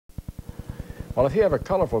Well, if you have a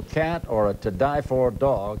colorful cat or a to-die-for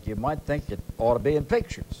dog, you might think it ought to be in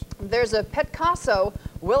pictures. There's a Petcasso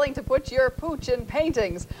willing to put your pooch in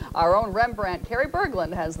paintings. Our own Rembrandt, Carrie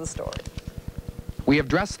Berglund, has the story. We have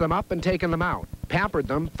dressed them up and taken them out, pampered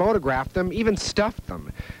them, photographed them, even stuffed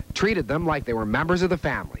them, treated them like they were members of the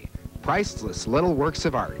family. Priceless little works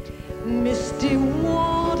of art. Misty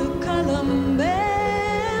watercolor memories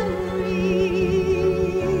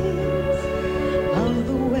of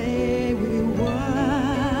the way we were.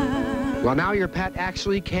 Well, now your pet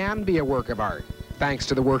actually can be a work of art, thanks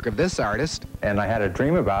to the work of this artist. And I had a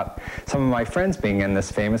dream about some of my friends being in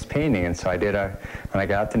this famous painting, and so I did when I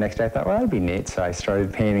got out the next day, I thought, well, that'd be neat. So I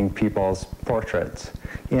started painting people's portraits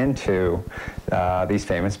into these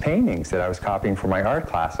famous paintings that I was copying for my art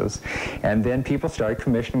classes. And then people started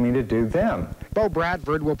commissioning me to do them. Beau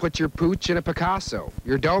Bradford will put your pooch in a Picasso,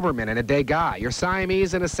 your Doberman in a Degas, your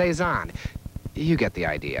Siamese in a Cezanne. You get the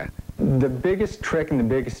idea. The biggest trick and the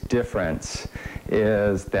biggest difference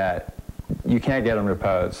is that you can't get them to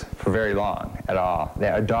pose for very long at all.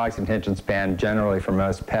 A dog's attention span generally for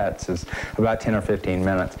most pets is about 10 or 15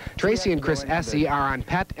 minutes. Tracy and Chris Essie are on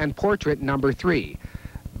pet and portrait number 3.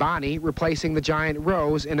 Bonnie replacing the giant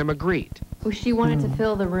Rose in a Magritte. Well, she wanted to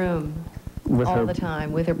fill the room With all her- the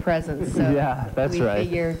time with her presence. So Yeah, that's we right.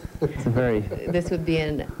 figure It's a very, this would be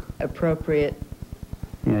an appropriate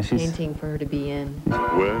she's painting for her to be in.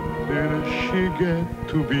 When did she get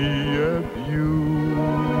to be a beauty?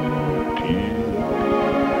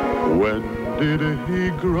 When did he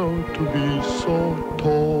grow to be so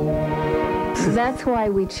tall? That's why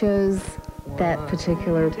we chose that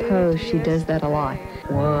particular pose. She does that a lot.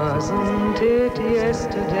 Wasn't it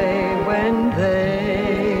yesterday when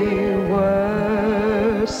they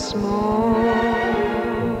were small?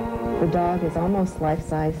 The dog is almost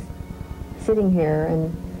life-size, sitting here,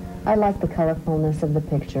 and I like the colorfulness of the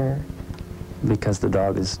picture. because the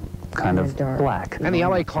dog is kind of dark. black. And the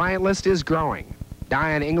LA client list is growing.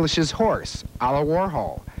 Diane English's horse, a la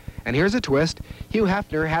Warhol. And here's a twist. Hugh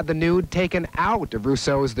Hefner had the nude taken out of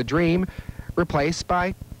Rousseau's The Dream, replaced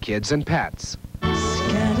by kids and pets.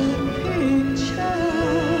 Scattered pictures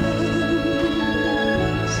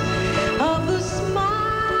of the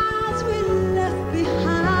smiles we left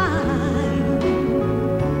behind.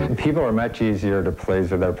 People are much easier to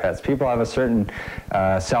please with their pets. People have a certain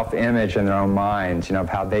self-image in their own minds, of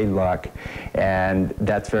how they look, and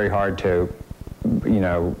that's very hard to,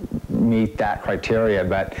 meet that criteria,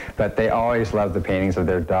 but they always love the paintings of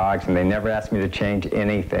their dogs, and they never ask me to change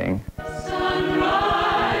anything.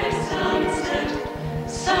 Sunrise, sunset,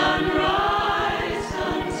 sunrise,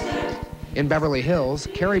 sunset. In Beverly Hills,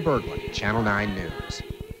 Carrie Berglund, Channel 9 News.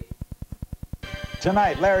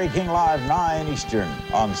 Tonight, Larry King Live, 9 Eastern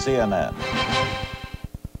on CNN.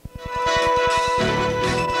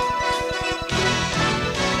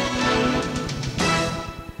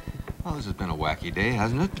 Well, this has been a wacky day,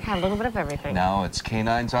 hasn't it? Yeah, a little bit of everything. Now it's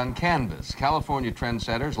canines on canvas. California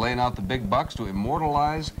trendsetters laying out the big bucks to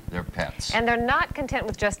immortalize their pets. And they're not content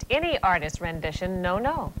with just any artist's rendition. No,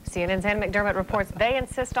 no. CNN's Ann McDermott reports they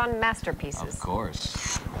insist on masterpieces. Of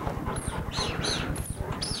course.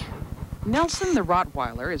 Nelson the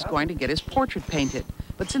Rottweiler is going to get his portrait painted.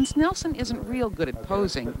 But since Nelson isn't real good at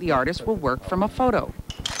posing, the artist will work from a photo.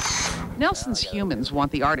 Nelson's humans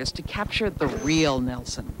want the artist to capture the real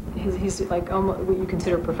Nelson. He's like almost what you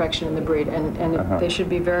consider perfection in the breed, and they should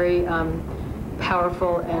be very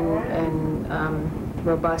powerful and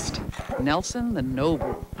robust. Nelson the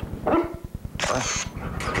Noble.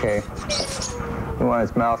 Okay. You want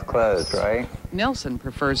his mouth closed, right? Nelson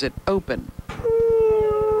prefers it open.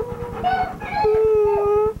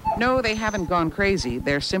 No, they haven't gone crazy.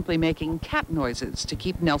 They're simply making cat noises to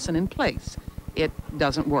keep Nelson in place. It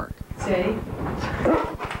doesn't work. Stay.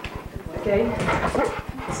 Stay.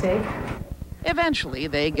 Stay. Eventually,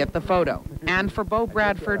 they get the photo. And for Beau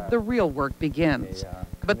Bradford, the real work begins.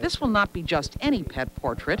 But this will not be just any pet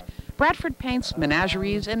portrait. Bradford paints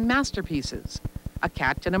menageries and masterpieces. A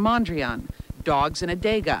cat in a Mondrian, dogs in a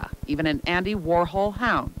Degas, even an Andy Warhol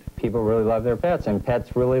hound. People really love their pets, and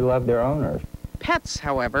pets really love their owners. Pets,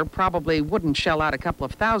 however, probably wouldn't shell out a couple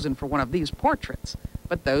of $1,000 for one of these portraits.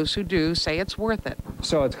 But those who do say it's worth it.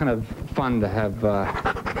 So it's kind of fun to have,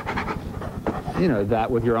 that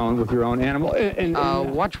with your own animal.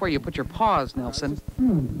 Watch where you put your paws, Nelson.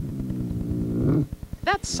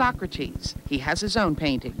 That's Socrates. He has his own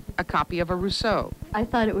painting, a copy of a Rousseau. I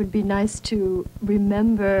thought it would be nice to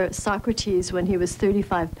remember Socrates when he was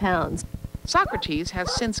 35 pounds. Socrates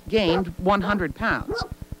has since gained 100 pounds,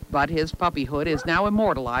 but his puppyhood is now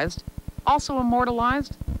immortalized. Also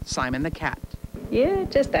immortalized, Simon the cat. You're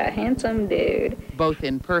just a handsome dude. Both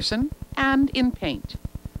in person and in paint.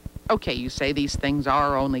 Okay, you say these things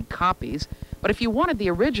are only copies, but if you wanted the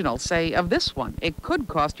original, say, of this one, it could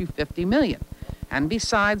cost you $50 million. And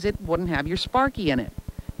besides, it wouldn't have your Sparky in it.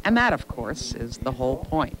 And that, of course, is the whole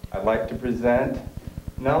point. I'd like to present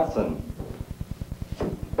Nelson.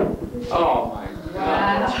 Oh my God,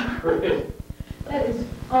 that's great. That is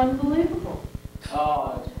unbelievable.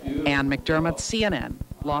 Oh, it's beautiful. Ann McDermott, CNN,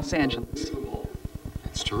 Los Angeles.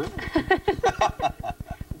 It's terrific.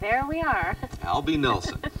 There we are. Albie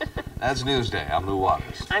Nelson. That's Newsday. I'm Lou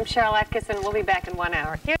Waters. I'm Cheryl Atkinson. We'll be back in 1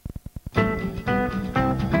 hour. Here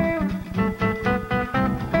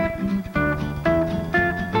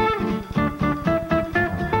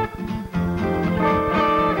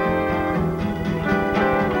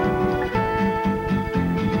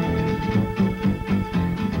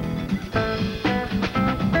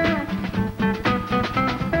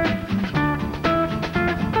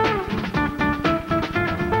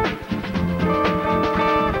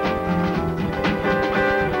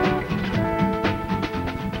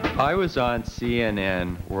I was on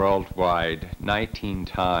CNN worldwide 19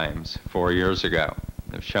 times 4 years ago.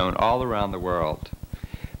 They've shown all around the world.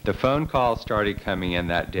 The phone calls started coming in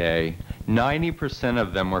that day. 90%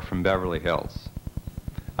 of them were from Beverly Hills.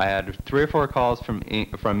 I had 3 or 4 calls from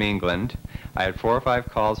England. I had 4 or 5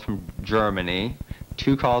 calls from Germany,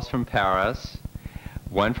 2 calls from Paris,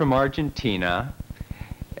 1 from Argentina,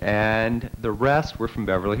 and the rest were from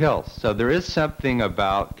Beverly Hills. So there is something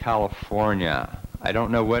about California, I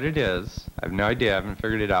don't know what it is, I have no idea, I haven't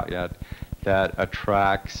figured it out yet, that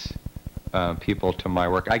attracts people to my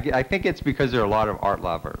work. I think it's because there are a lot of art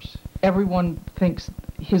lovers. Everyone thinks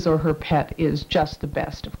his or her pet is just the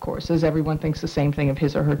best, of course, as everyone thinks the same thing of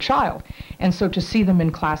his or her child. And so to see them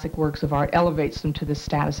in classic works of art elevates them to the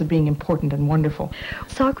status of being important and wonderful.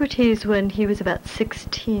 Socrates, when he was about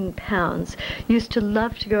 16 pounds, used to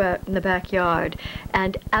love to go out in the backyard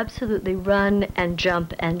and absolutely run and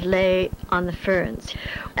jump and lay on the ferns.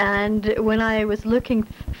 And when I was looking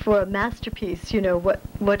for a masterpiece, you know,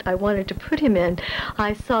 what I wanted to put him in,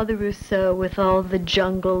 I saw the Rousseau with all the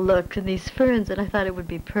jungle look and these ferns, and I thought it would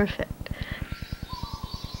be perfect.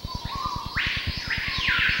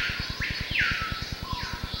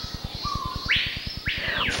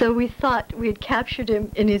 So we thought we had captured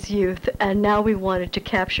him in his youth, and now we wanted to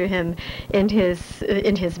capture him in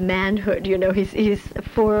his manhood. You know, he's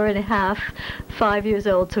 4.5, 5 years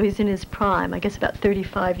old, so he's in his prime. I guess about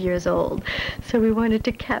 35 years old. So we wanted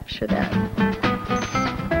to capture that.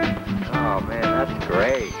 Oh man, that's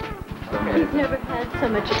great. Okay. He's never had so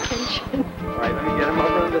much attention. All right, let me get him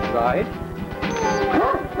over on the side.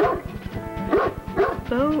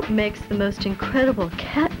 Beau makes the most incredible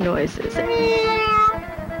cat noises. There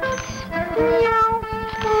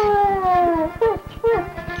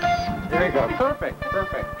you go, perfect,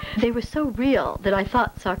 perfect. They were so real that I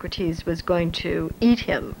thought Socrates was going to eat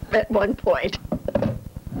him at one point.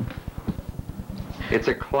 It's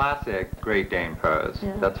a classic Great Dane pose.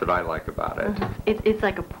 Yeah. That's what I like about it. It's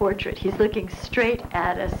like a portrait. He's looking straight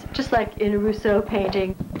at us, just like in a Rousseau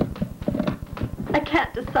painting. I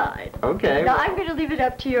can't decide. Okay. Now, I'm going to leave it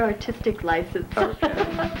up to your artistic license. Okay.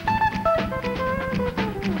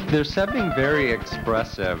 There's something very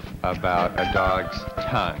expressive about a dog's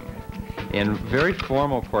tongue. In very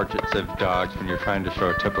formal portraits of dogs, when you're trying to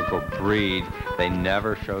show a typical breed, they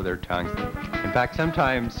never show their tongues. In fact,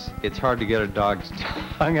 sometimes it's hard to get a dog's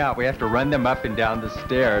tongue out. We have to run them up and down the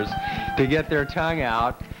stairs to get their tongue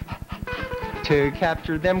out to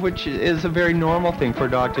capture them, which is a very normal thing for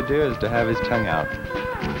a dog to do, is to have his tongue out.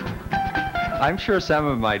 I'm sure some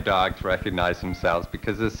of my dogs recognize themselves,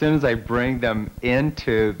 because as soon as I bring them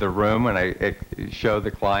into the room and I show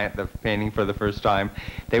the client the painting for the first time,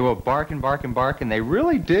 they will bark and bark and bark, and they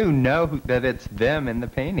really do know that it's them in the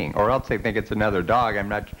painting, or else they think it's another dog.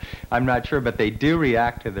 I'm not sure, but they do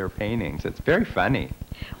react to their paintings. It's very funny.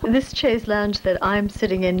 This chaise lounge that I'm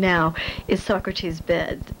sitting in now is Socrates'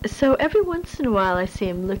 bed. So every once in a while I see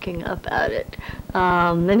him looking up at it.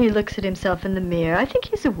 Then he looks at himself in the mirror. I think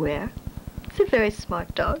he's aware. He's a very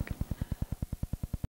smart dog.